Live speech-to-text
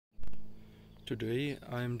Today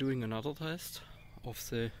I'm doing another test of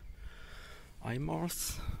the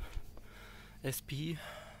iMars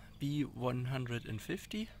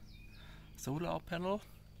SP-B150 solar panel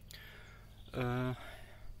in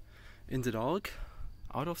the dark,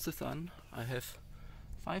 out of the sun. I have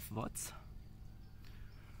 5 watts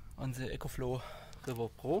on the EcoFlow River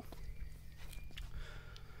Pro,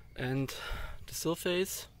 and the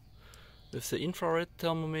surface with the infrared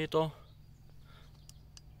thermometer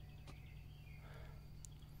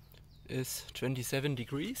is 27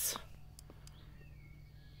 degrees.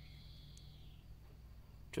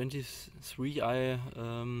 23, I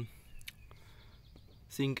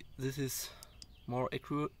think this is more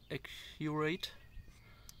accurate.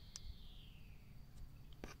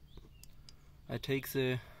 I take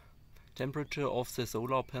the temperature of the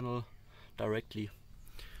solar panel directly.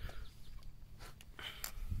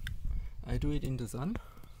 I do it in the sun.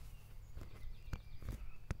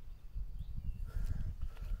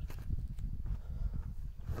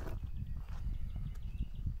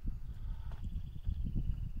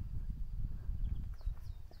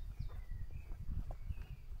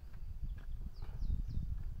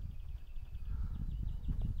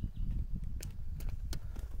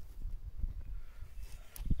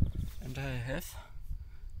 And I have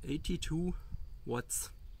 82 watts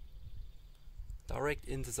direct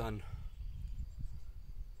in the sun.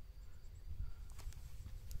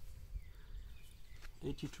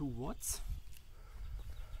 watts,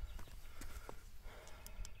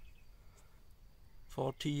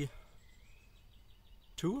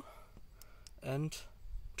 42 and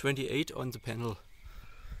 28 on the panel.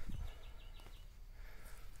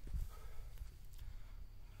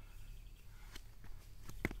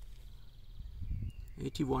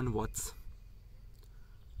 $81 watts.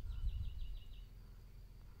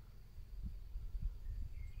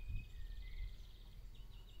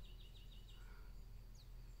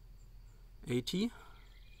 $80,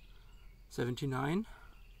 $79.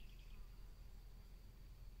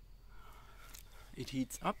 It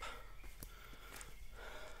heats up.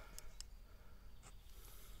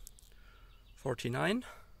 $49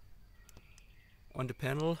 on the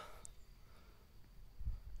panel.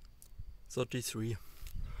 33.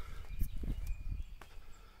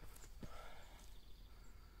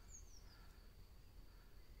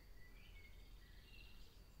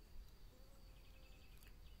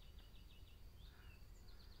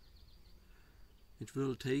 It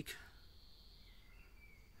will take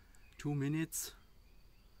 2 minutes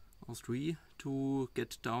or 3 to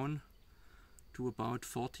get down to about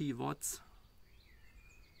 40 watts.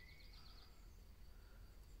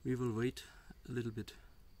 We will wait a little bit.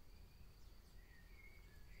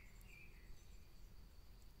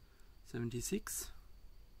 76.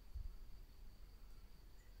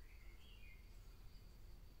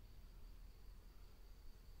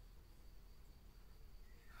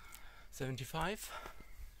 75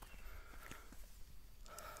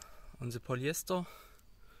 on the polyester,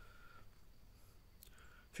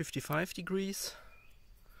 55 degrees,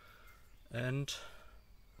 and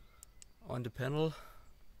on the panel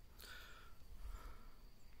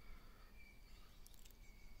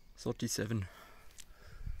 37.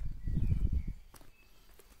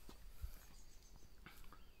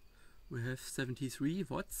 We have 73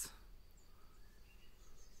 watts.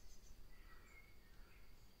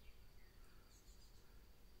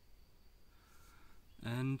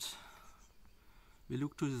 And we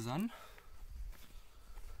look to the sun.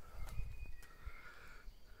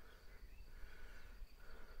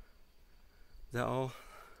 There are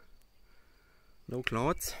no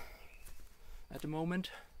clouds at the moment.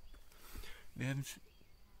 We have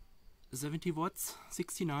 70 watts,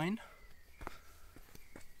 69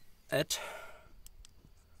 at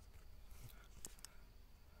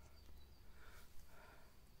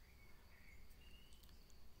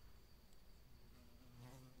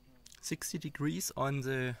 60 degrees on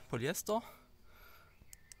the polyester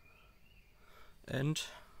and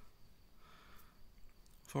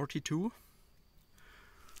 42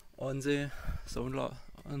 on the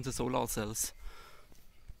solar cells.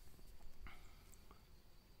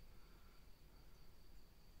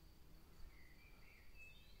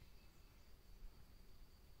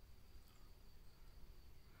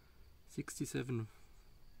 $67.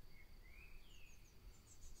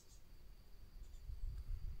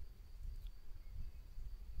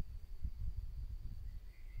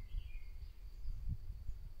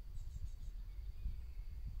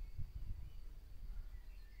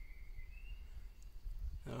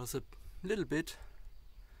 There's a little bit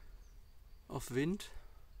of wind.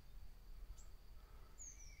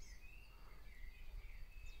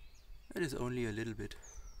 It is only a little bit.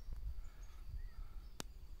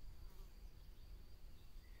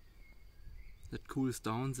 that cools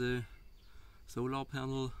down the solar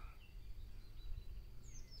panel.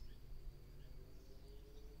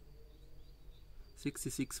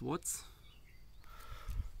 .66 watts.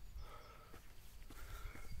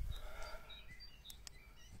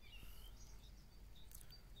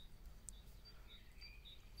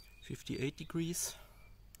 .58 degrees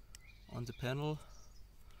on the panel.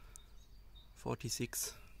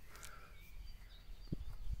 46.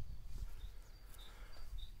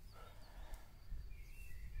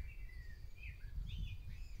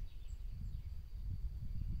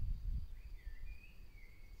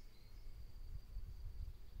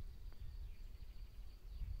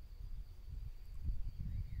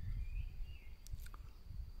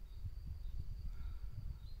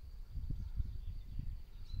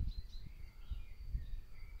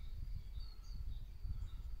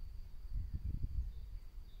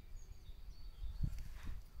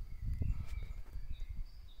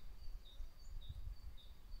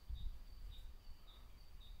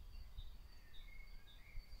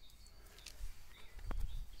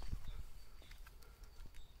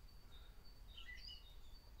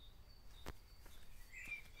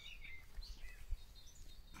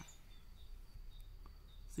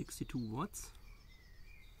 .62 watts.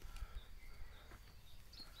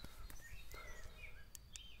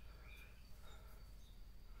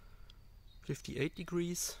 .58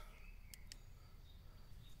 degrees.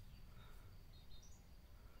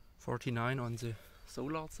 49 on the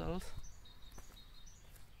solar cells.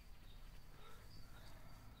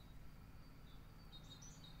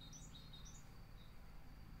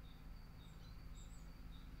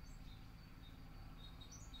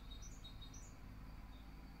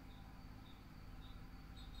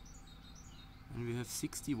 And we have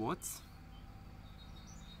 60 watts.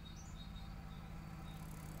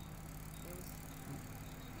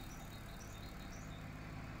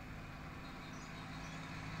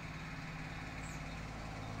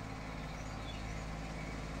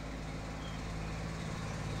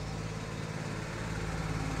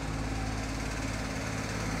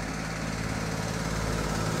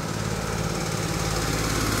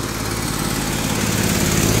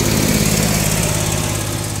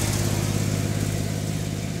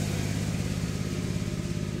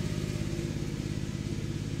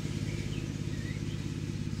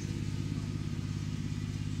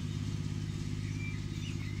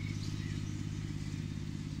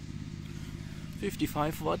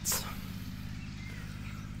 .55 watts.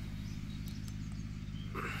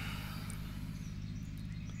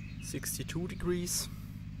 .62 degrees.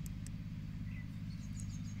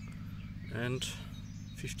 And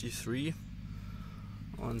 53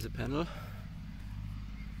 on the panel.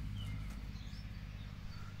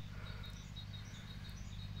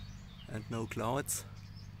 And no clouds.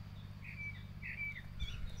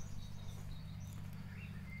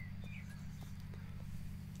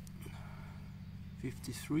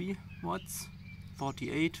 .53 watts,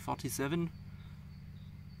 48, 47.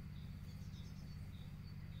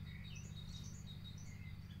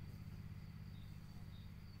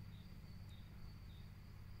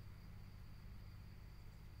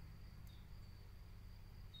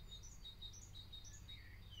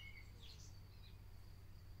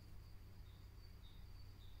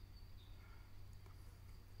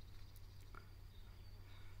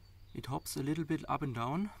 It hops a little bit up and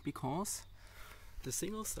down because the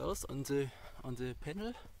single cells on the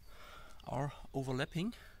panel are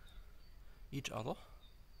overlapping each other.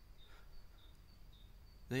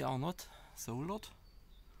 They are not soldered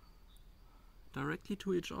directly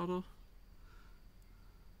to each other.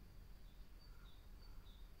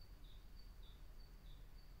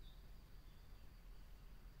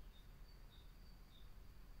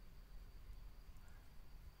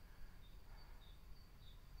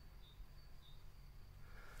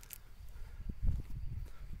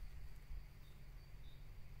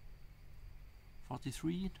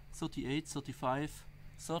 .43, 38, 35,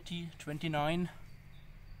 30, 29,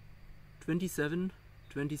 27,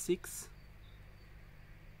 26,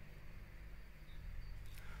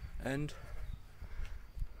 and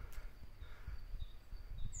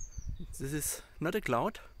this is not a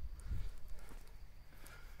cloud.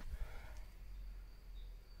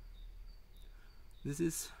 This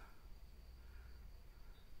is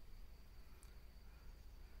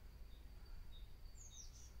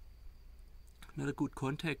not a good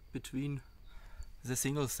contact between the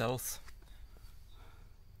single cells.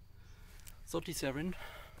 37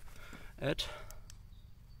 at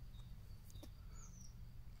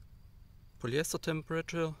polyester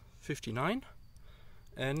temperature 59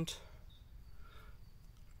 and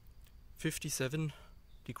 57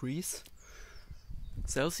 degrees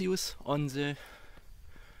Celsius on the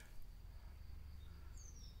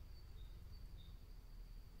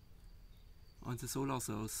solar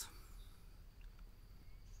cells.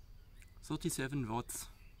 37 watts.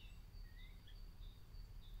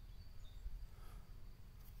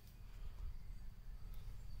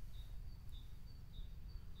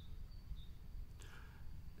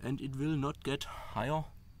 And it will not get higher.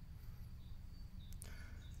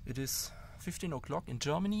 It is 15 o'clock in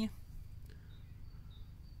Germany.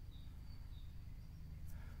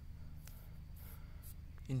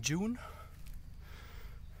 In June.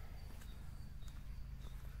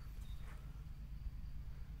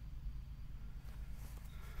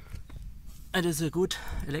 It is a good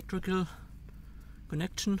electrical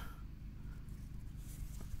connection.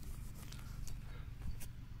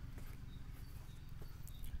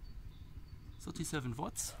 .37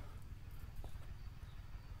 watts.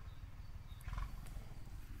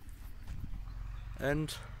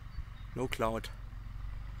 And no cloud.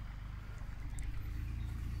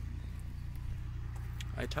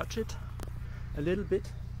 I touch it a little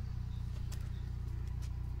bit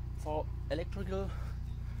for electrical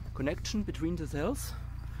connection between the cells.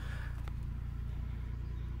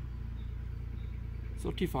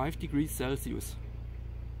 35 degrees Celsius.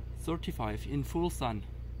 35 in full sun.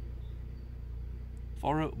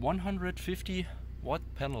 For a 150 watt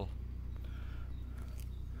panel.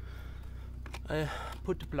 I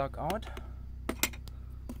put the plug out,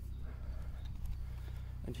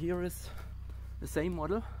 and here is the same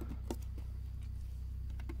model.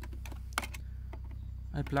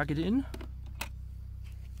 I plug it in.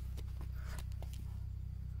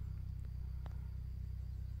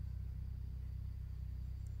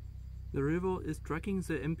 The river is tracking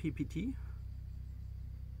the MPPT.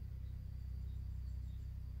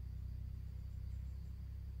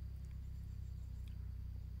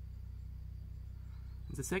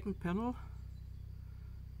 The second panel,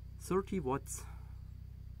 30 watts.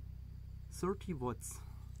 30 watts.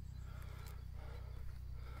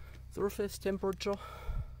 Surface temperature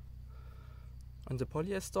on the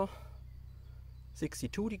polyester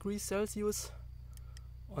 62 degrees Celsius.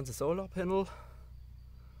 On the solar panel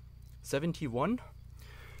 71,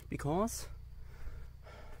 because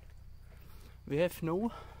we have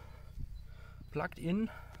no plugged in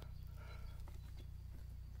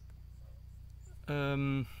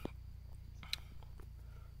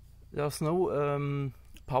there's no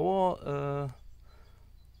power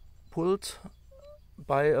pulled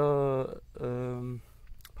by a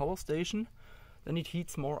power station, then it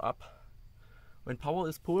heats more up. When power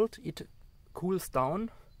is pulled, it cools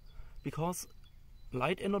down, because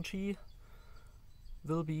light energy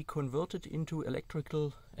will be converted into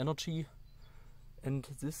electrical energy, and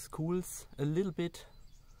this cools a little bit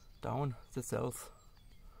down the cells.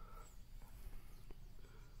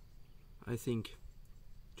 I think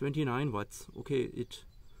 29 watts. Okay, it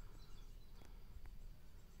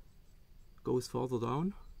goes further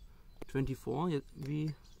down. 24.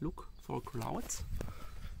 We look for clouds.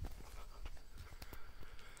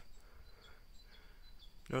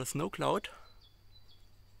 There's no cloud.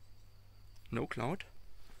 No cloud.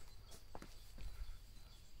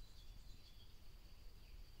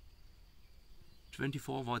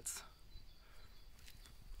 .24 watts.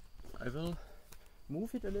 I will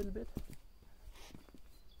move it a little bit.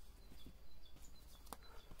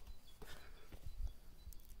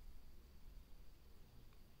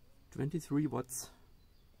 .23 watts.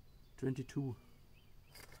 22.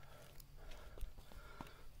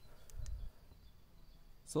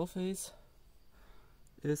 Surface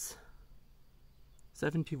is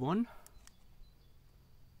 71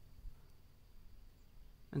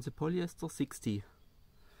 and the polyester 60.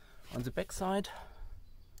 On the back side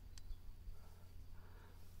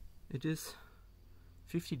it is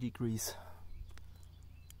 50 degrees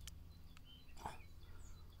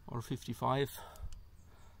or 55.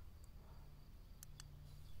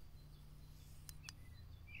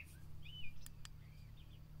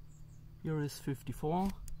 Here is 54,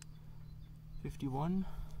 51.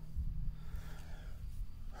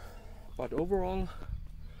 But overall,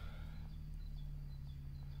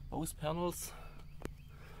 both panels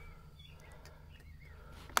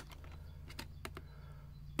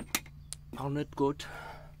are not good.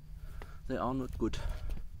 They are not good.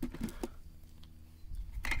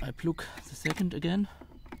 I plug the second again.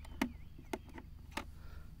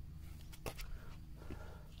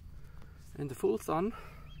 In the full sun,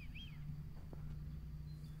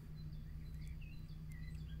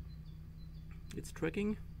 it's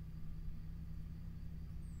tracking.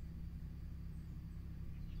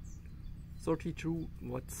 32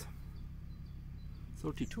 watts.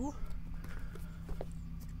 32.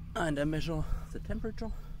 and I measure the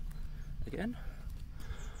temperature again.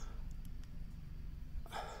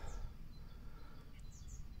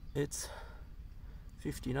 It's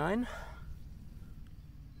 59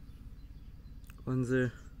 on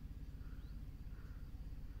the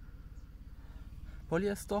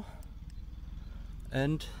polyester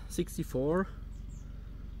and 64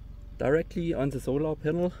 directly on the solar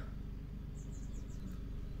panel.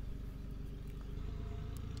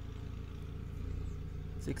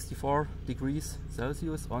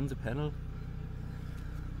 °C on the panel.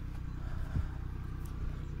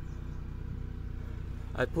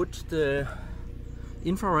 I put the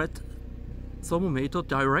infrared thermometer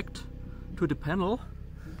direct to the panel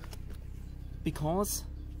because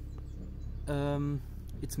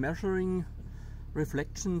it's measuring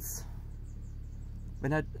reflections.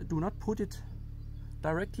 When I do not put it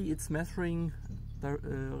directly, it's measuring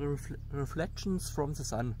the reflections from the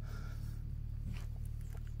sun.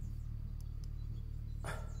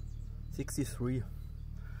 63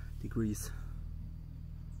 degrees.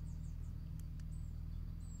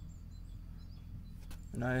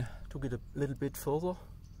 And I took it a little bit further,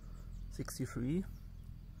 63.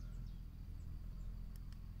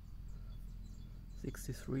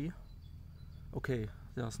 63. Okay,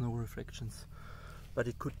 there's no reflections, but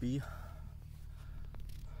it could be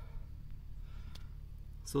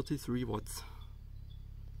 33 watts.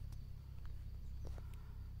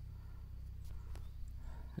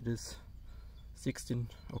 It is 16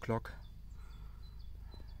 o'clock.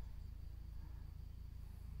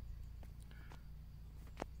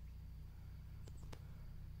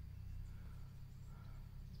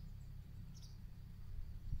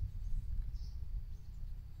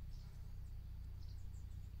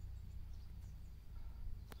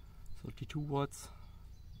 .32 watts.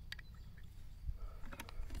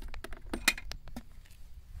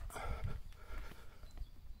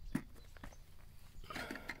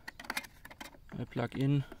 I plug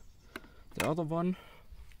in the other one.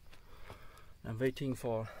 I'm waiting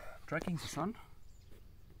for tracking the sun.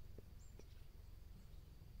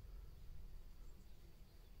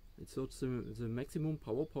 It's also the maximum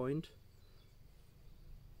power point.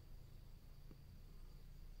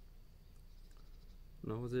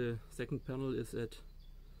 Now the second panel is at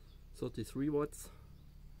 33 watts,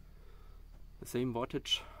 the same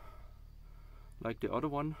wattage like the other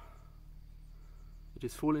one. It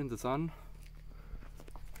is full in the sun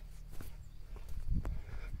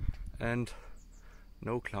and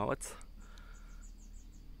no clouds.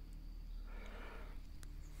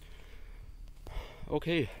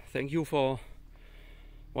 Okay, thank you for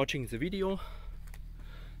watching the video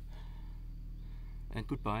and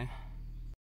goodbye.